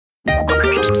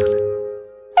Baby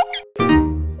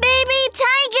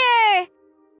tiger!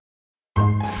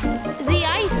 The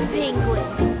ice penguin.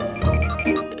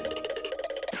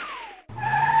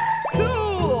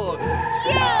 Cool!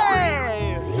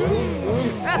 Yay!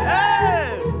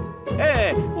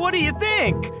 Hey, what do you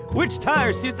think? Which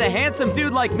tire suits a handsome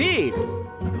dude like me?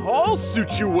 All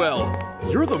suit you well.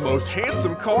 You're the most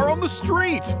handsome car on the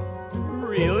street.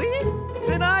 Really?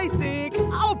 Then I think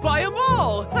I'll buy them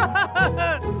all.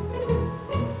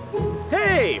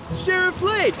 Hey, Sheriff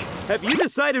Flake, have you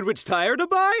decided which tire to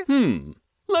buy?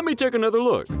 Let me take another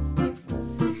look.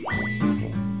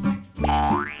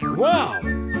 Wow!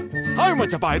 I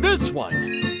want to buy this one.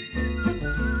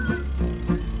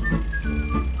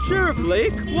 Sheriff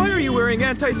Flake, why are you wearing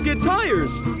anti-skid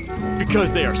tires?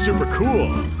 Because they are super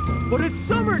cool. But it's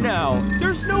summer now.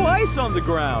 There's no ice on the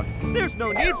ground. There's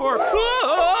no need for...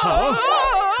 Huh?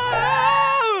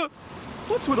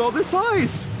 What's with all this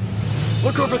ice?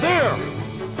 Look over there!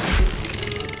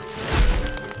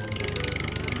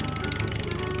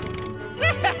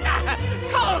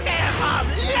 Cold air bomb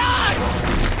launch!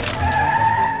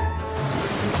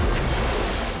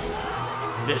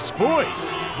 This voice!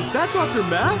 Is that Dr.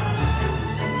 Matt?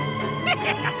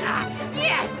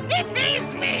 Yes, it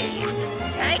is me!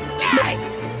 Take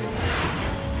this!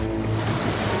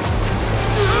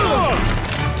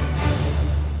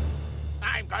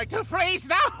 I'm going to freeze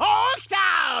the whole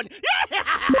town!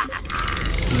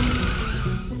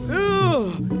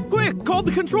 Ugh. Quick, call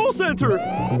the control center!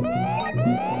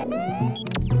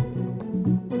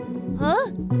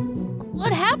 Huh?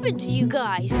 What happened to you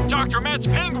guys? Dr. Matt's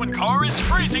penguin car is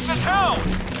freezing the town!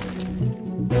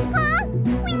 Huh?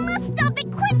 We must stop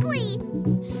it quickly!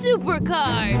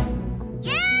 Supercars!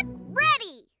 Get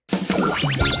ready!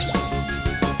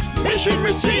 Mission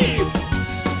received!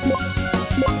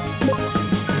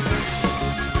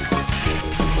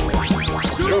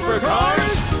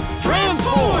 Supercars,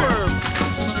 transform!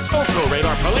 Ultra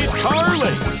Radar Police Car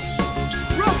Link!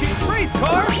 Rocket Race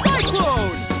Car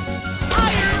Cyclone!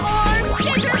 Iron Arm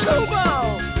Kicker Kubo!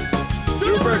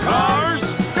 Supercars,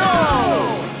 go!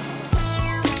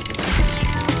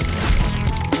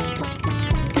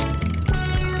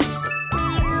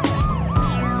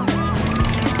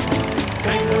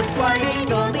 Penguins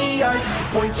sliding on the ice,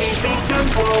 pointy beak and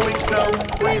blowing snow.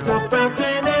 Freeze the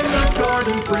fountain in the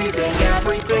garden, freezing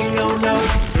everything, oh no.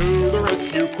 To the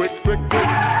rescue, quick, quick, quick.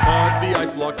 But the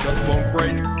ice block just won't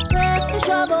break. With the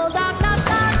shovel, knock, knock,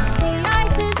 knock. The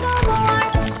ice is no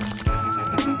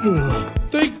more.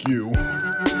 Thank you.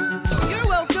 You're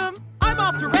welcome! I'm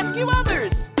off to rescue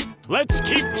others! Let's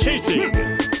keep chasing!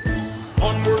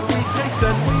 Onward we chase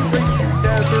and we race, you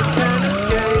never can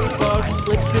escape us.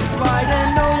 Slip and slide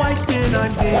and no I spin,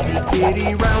 I'm dizzy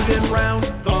kitty, round and round.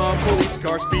 The police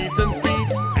car speeds and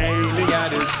speeds, aiming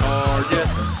at his target.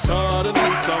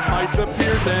 Suddenly some ice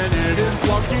appears and it is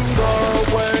blocking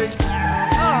the way.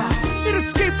 Ah! It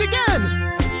escaped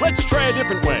again! Let's try a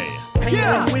different way.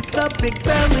 Penguin with a big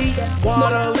belly,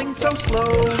 waddling so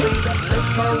slowly.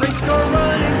 Race car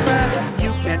running fast,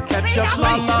 you can't catch up,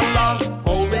 la la la.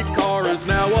 Police car is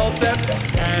now all set,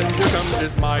 and here comes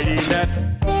his mighty net.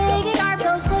 Big arm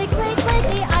goes click, click, click.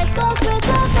 The ice goes with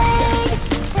the bang.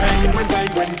 Penguin,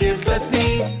 penguin gives a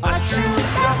sneeze, a chew,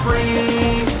 a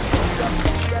freeze.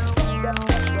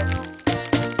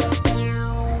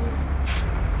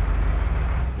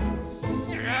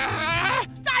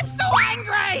 I'm so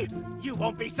angry! You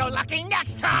won't be so lucky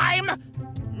next time!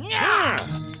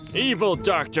 Evil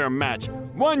Dr. Matt,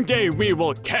 one day we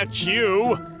will catch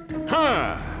you!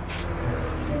 Huh!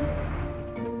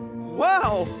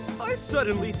 Wow! I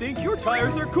suddenly think your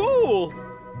tires are cool!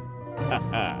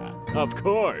 Of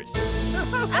course!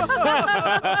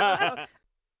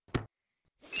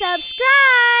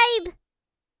 Subscribe!